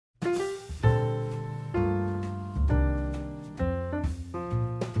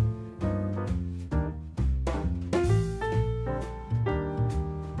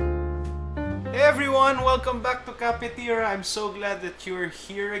everyone, welcome back to KapeTira. I'm so glad that you're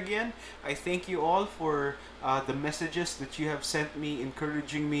here again. I thank you all for the messages that you have sent me,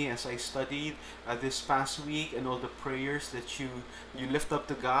 encouraging me as I studied this past week, and all the prayers that you lift up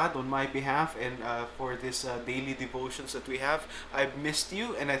to God on my behalf, and for this daily devotions that we have. I've missed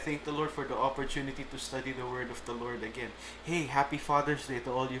you, and I thank the Lord for the opportunity to study the Word of the Lord again. Hey, happy Father's Day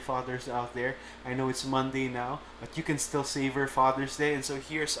to all you fathers out there. I know it's Monday now, but you can still savor Father's Day, and so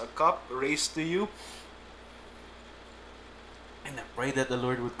here's a cup raised to you. And I pray that the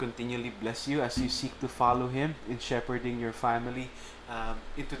Lord would continually bless you as you seek to follow Him in shepherding your family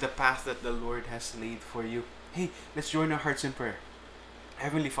into the path that the Lord has laid for you. Hey, let's join our hearts in prayer.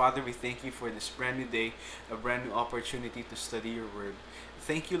 Heavenly Father, we thank you for this brand new day, a brand new opportunity to study your Word.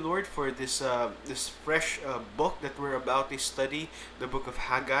 Thank you, Lord, for this fresh book that we're about to study, the book of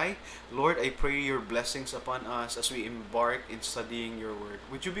Haggai. Lord, I pray your blessings upon us as we embark in studying your Word.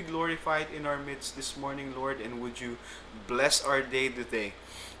 Would you be glorified in our midst this morning, Lord, and would you bless our day today?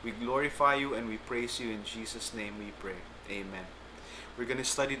 We glorify you and we praise you. In Jesus' name we pray. Amen. We're going to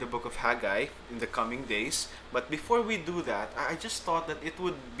study the book of Haggai in the coming days. But before we do that, I just thought that it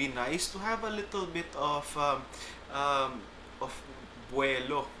would be nice to have a little bit of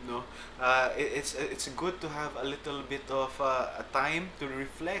vuelo, no? It's good to have a little bit of a time to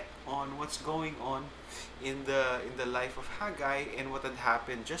reflect on what's going on in the life of Haggai and what had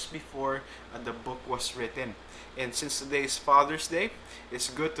happened just before the book was written. And since today is Father's Day, it's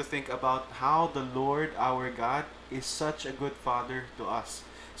good to think about how the Lord our God is such a good Father to us.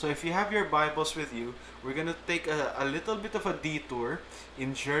 So if you have your Bibles with you, we're going to take a little bit of a detour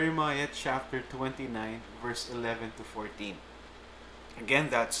in Jeremiah chapter 29, verse 11 to 14. Again,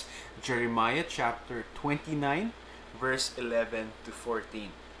 that's Jeremiah chapter 29, verse 11 to 14.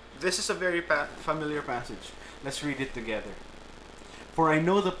 This is a very familiar passage. Let's read it together. For I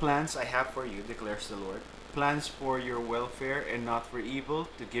know the plans I have for you, declares the Lord, plans for your welfare and not for evil,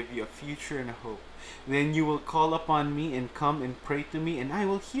 to give you a future and a hope. Then you will call upon me and come and pray to me, and I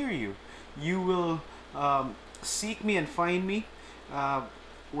will hear you. You will seek me and find me.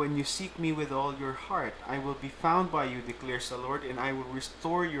 When you seek me with all your heart, I will be found by you, declares the Lord, and I will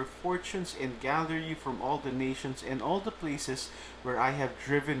restore your fortunes and gather you from all the nations and all the places where I have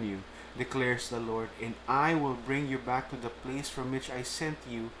driven you, declares the Lord, and I will bring you back to the place from which I sent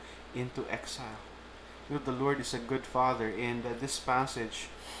you into exile. You know, the Lord is a good Father, and this passage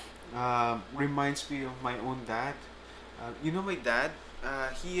reminds me of my own dad. You know, my dad,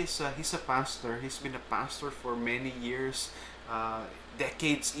 he's a pastor. He's been a pastor for many years,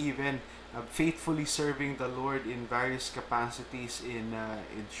 decades even, faithfully serving the Lord in various capacities in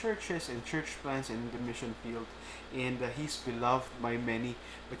churches and church plants and in the mission field. And he's beloved by many.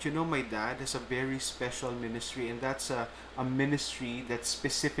 But you know, my dad has a very special ministry, and that's a ministry that's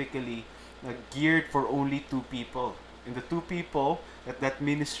specifically geared for only two people. And the two people that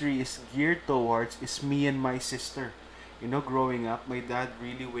ministry is geared towards is me and my sister. You know, growing up, my dad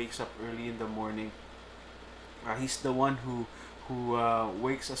really wakes up early in the morning. He's the one who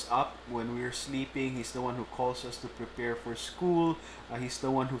wakes us up when we're sleeping. He's the one who calls us to prepare for school. He's the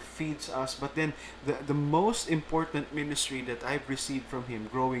one who feeds us. But then the most important ministry that I've received from him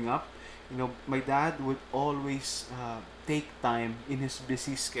growing up, you know, my dad would always take time in his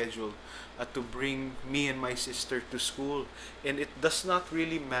busy schedule to bring me and my sister to school. And it does not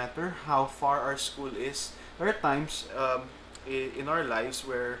really matter how far our school is. There are times in our lives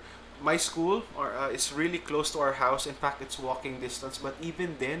where my school is really close to our house. In fact, it's walking distance. But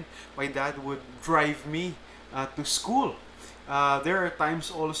even then, my dad would drive me to school. There are times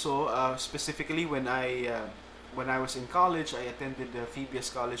also, specifically when I was in college, I attended the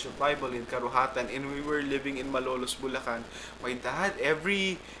Phoebe's College of Bible in Karuhatan, and we were living in Malolos, Bulacan. My dad,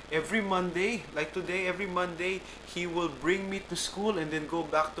 every Monday, like today, every Monday, he will bring me to school and then go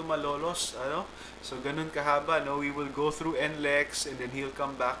back to Malolos. So ganun kahaba, no? We will go through NLEX and then he'll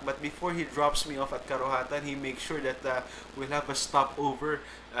come back. But before he drops me off at Karuhatan, he makes sure that we'll have a stopover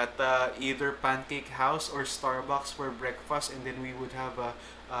at either Pancake House or Starbucks for breakfast, and then we would have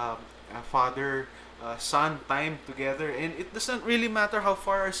a father-son time together. And it doesn't really matter how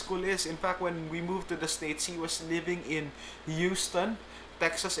far our school is. In fact, when we moved to the States, he was living in Houston,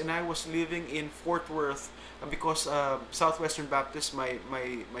 Texas, and I was living in Fort Worth, because Southwestern Baptist, my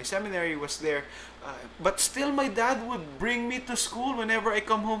seminary was there. But still, my dad would bring me to school whenever I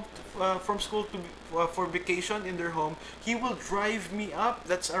come home from school for vacation in their home. He will drive me up.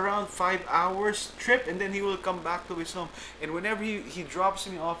 That's around 5 hours trip, and then he will come back to his home. And whenever he drops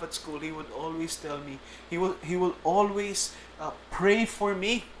me off at school, he would always tell me, he will always pray for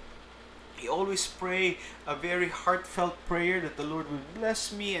me. He always pray a very heartfelt prayer that the Lord would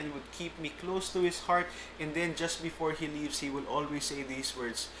bless me and would keep me close to His heart. And then just before he leaves, he will always say these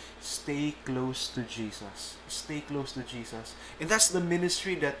words, stay close to Jesus. Stay close to Jesus. And that's the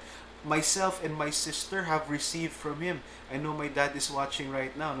ministry that myself and my sister have received from him. I know my dad is watching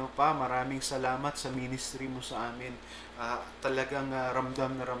right now. No, Pa, maraming salamat sa ministry mo sa amin. Talagang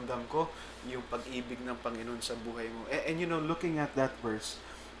ramdam na ramdam ko yung pag-ibig ng Panginoon sa buhay mo. And you know, looking at that verse,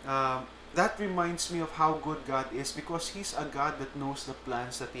 that reminds me of how good God is, because He's a God that knows the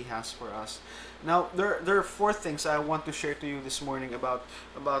plans that He has for us. Now, there are four things I want to share to you this morning about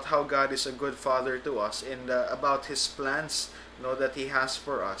how God is a good Father to us, and about His plans, that He has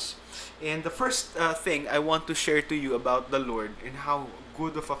for us. And the first thing I want to share to you about the Lord and how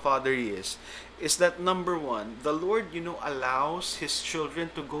good of a Father He is that, number one, the Lord, allows His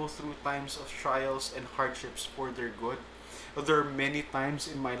children to go through times of trials and hardships for their good. There are many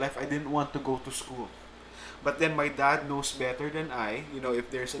times in my life I didn't want to go to school. But then my dad knows better than I. If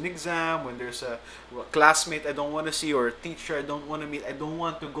there's an exam, when there's a classmate I don't want to see, or a teacher I don't want to meet, I don't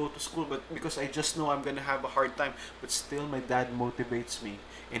want to go to school, but because I just know I'm going to have a hard time. But still, my dad motivates me,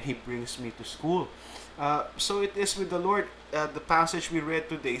 and he brings me to school. So it is with the Lord. The passage we read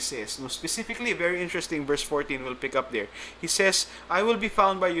today says, specifically, very interesting, verse 14, we'll pick up there. He says, I will be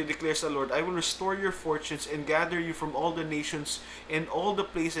found by you, declares the Lord. I will restore your fortunes and gather you from all the nations and all the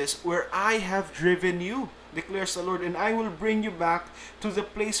places where I have driven you, declares the Lord, and I will bring you back to the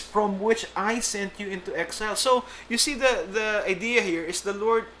place from which I sent you into exile. So, you see, the idea here is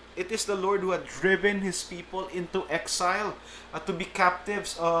it is the Lord who had driven His people into exile, to be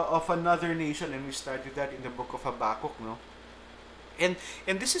captives of another nation. And we studied that in the book of Habakkuk, no? And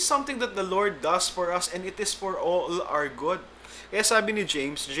this is something that the Lord does for us, and it is for all our good. Kaya sabi ni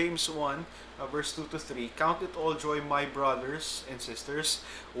James 1, verse 2 to 3, count it all joy, my brothers and sisters,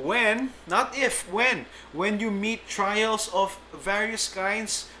 when, not if, when you meet trials of various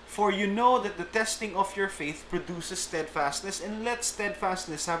kinds, for you know that the testing of your faith produces steadfastness, and let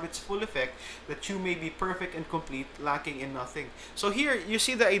steadfastness have its full effect, that you may be perfect and complete, lacking in nothing. So here, you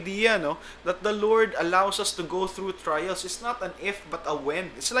see the idea, that the Lord allows us to go through trials. It's not an if, but a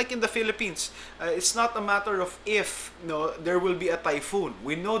when. It's like in the Philippines. It's not a matter of if, there will be a typhoon.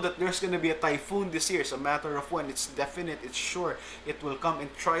 We know that there's going to be a typhoon this year. It's a matter of when. It's definite. It's sure. It will come.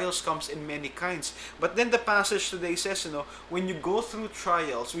 And trials comes in many kinds. But then the passage today says, when you go through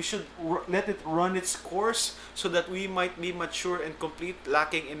trials, we should let it run its course, so that we might be mature and complete,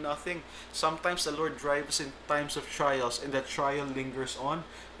 lacking in nothing. Sometimes the Lord drives in times of trials, and that trial lingers on.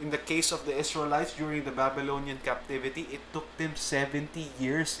 In the case of the Israelites during the Babylonian captivity, it took them 70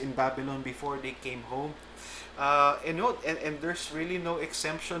 years in Babylon before they came home. And there's really no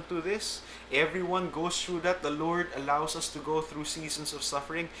exemption to this. Everyone goes through that. The Lord allows us to go through seasons of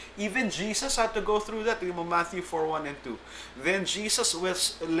suffering. Even Jesus had to go through that. Matthew 4:1 and 2. Then Jesus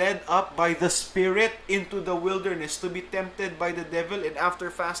was led up by the Spirit into the wilderness to be tempted by the devil, and after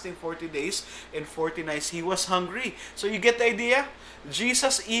fasting 40 days and 40 nights, He was hungry. So you get the idea?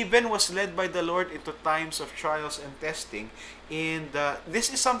 Jesus even was led by the Lord into times of trials and testing. And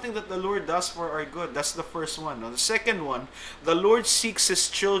this is something that the Lord does for our good. That's the first one. The second one, the Lord seeks His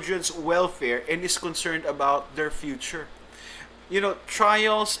children's welfare and is concerned about their future.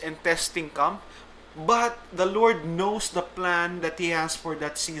 Trials and testing come, but the Lord knows the plan that He has for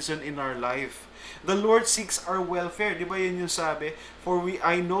that season in our life. The Lord seeks our welfare. Di ba yun yung sabi?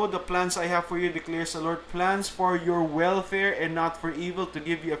 I know the plans I have for you, declares the Lord. Plans for your welfare and not for evil, to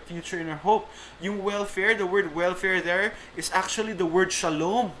give you a future and a hope. Yung welfare, the word welfare there is actually the word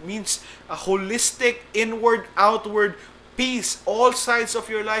shalom. Means a holistic, inward, outward peace. All sides of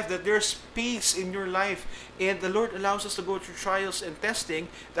your life, that there's peace in your life. And the Lord allows us to go through trials and testing.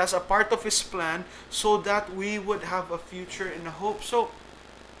 That's a part of His plan, so that we would have a future and a hope. So,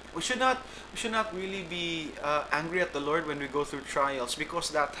 we should not really be angry at the Lord when we go through trials, because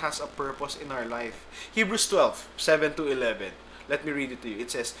that has a purpose in our life. Hebrews 12:7 to 11. Let me read it to you.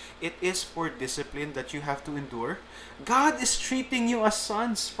 It says, it is for discipline that you have to endure. God is treating you as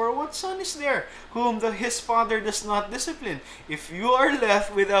sons. For what son is there whom his father does not discipline? If you are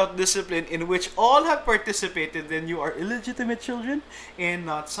left without discipline, in which all have participated, then you are illegitimate children and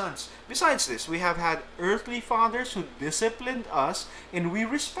not sons. Besides this, we have had earthly fathers who disciplined us, and we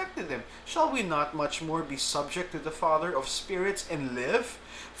respected them. Shall we not much more be subject to the Father of spirits and live?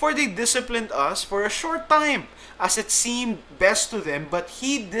 For they disciplined us for a short time, as it seemed best to them, but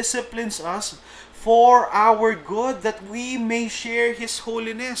He disciplines us for our good, that we may share His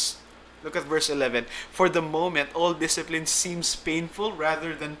holiness. Look at verse 11. For the moment, all discipline seems painful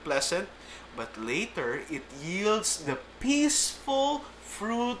rather than pleasant, but later it yields the peaceful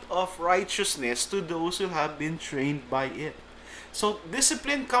fruit of righteousness to those who have been trained by it. So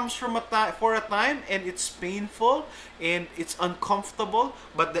discipline comes from for a time, and it's painful and it's uncomfortable,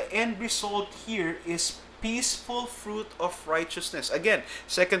 but the end result here is peaceful fruit of righteousness. Again,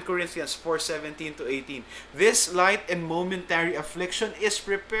 2 Corinthians 4:17 to 18. This light and momentary affliction is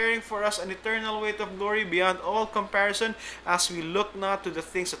preparing for us an eternal weight of glory beyond all comparison, as we look not to the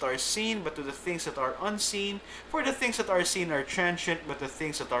things that are seen, but to the things that are unseen. For the things that are seen are transient, but the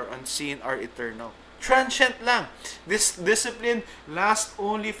things that are unseen are eternal. Transient lang. This discipline lasts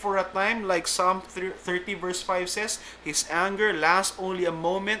only for a time, like Psalm 30 verse 5 says. His anger lasts only a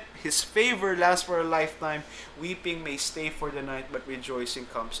moment. His favor lasts for a lifetime. Weeping may stay for the night, but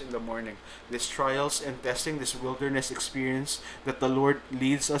rejoicing comes in the morning. These trials and testing, this wilderness experience that the Lord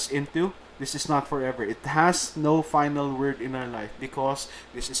leads us into, this is not forever. It has no final word in our life, because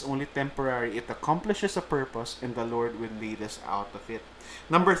this is only temporary. It accomplishes a purpose, and the Lord will lead us out of it.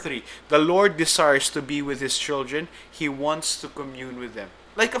 Number 3, the Lord desires to be with His children. He wants to commune with them.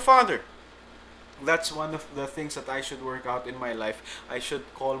 Like a father. That's one of the things that I should work out in my life. I should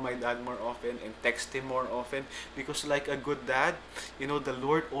call my dad more often and text him more often, because like a good dad, the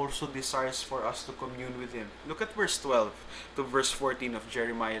Lord also desires for us to commune with Him. Look at verse 12 to verse 14 of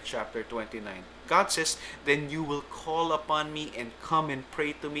Jeremiah chapter 29. God says, "Then you will call upon me and come and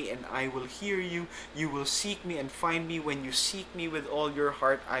pray to me, and I will hear you. You will seek me and find me. When you seek me with all your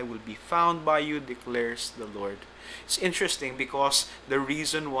heart, I will be found by you, declares the Lord." It's interesting, because the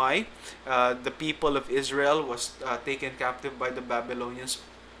reason why the people of Israel was taken captive by the Babylonians,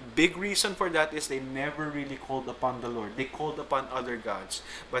 big reason for that is they never really called upon the Lord. They called upon other gods.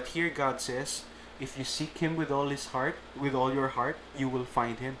 But here God says, if you seek Him with all His heart, with all your heart, you will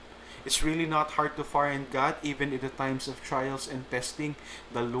find Him. It's really not hard to find God, even in the times of trials and testing.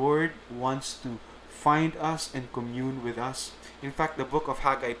 The Lord wants to find us and commune with us. In fact, the book of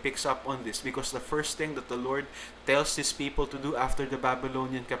Haggai picks up on this, because the first thing that the Lord tells His people to do after the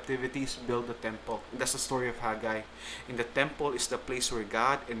Babylonian captivity is build the temple. That's the story of Haggai. And the temple is the place where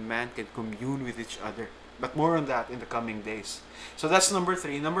God and man can commune with each other. But more on that in the coming days. So that's number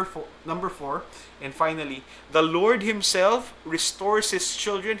 3. Number four, and finally, the Lord Himself restores His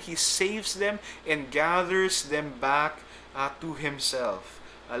children. He saves them and gathers them back to Himself.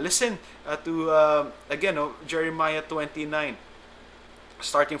 Listen to, again, Jeremiah 29.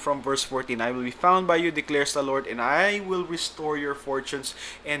 Starting from verse 14, "I will be found by you, declares the Lord, and I will restore your fortunes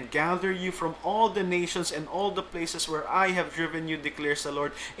and gather you from all the nations and all the places where I have driven you, declares the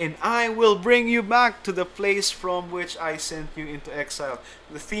Lord, and I will bring you back to the place from which I sent you into exile."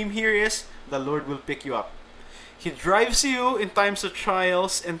 The theme here is the Lord will pick you up. He drives you in times of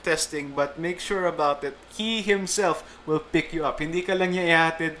trials and testing, but make sure about it, He Himself will pick you up. Hindi ka lang niya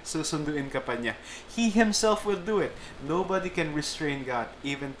ihatid, susunduin ka pa niya. He Himself will do it. Nobody can restrain God.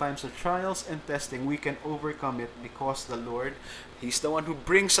 Even times of trials and testing, we can overcome it, because the Lord, He's the one who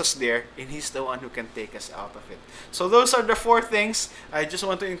brings us there, and He's the one who can take us out of it. So those are the 4 things I just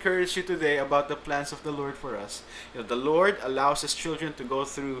want to encourage you today about the plans of the Lord for us. The Lord allows His children to go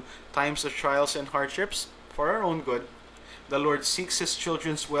through times of trials and hardships for our own good. The Lord seeks His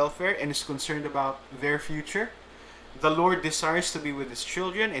children's welfare and is concerned about their future. The Lord desires to be with His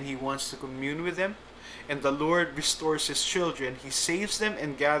children, and He wants to commune with them. And the Lord restores His children. He saves them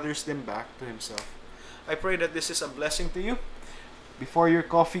and gathers them back to Himself. I pray that this is a blessing to you. Before your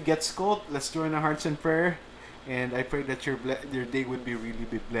coffee gets cold, let's join our hearts in prayer. And I pray that your day would be really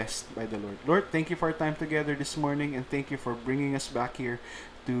be blessed by the Lord. Lord, thank you for our time together this morning, and thank you for bringing us back here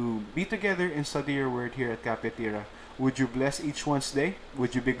to be together and study your word here at KapeTira. Would you bless each one's day?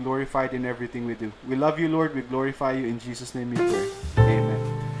 Would you be glorified in everything we do? We love you, Lord. We glorify you. In Jesus' name we pray.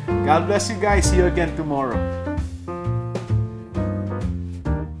 Amen. God bless you guys. See you again tomorrow.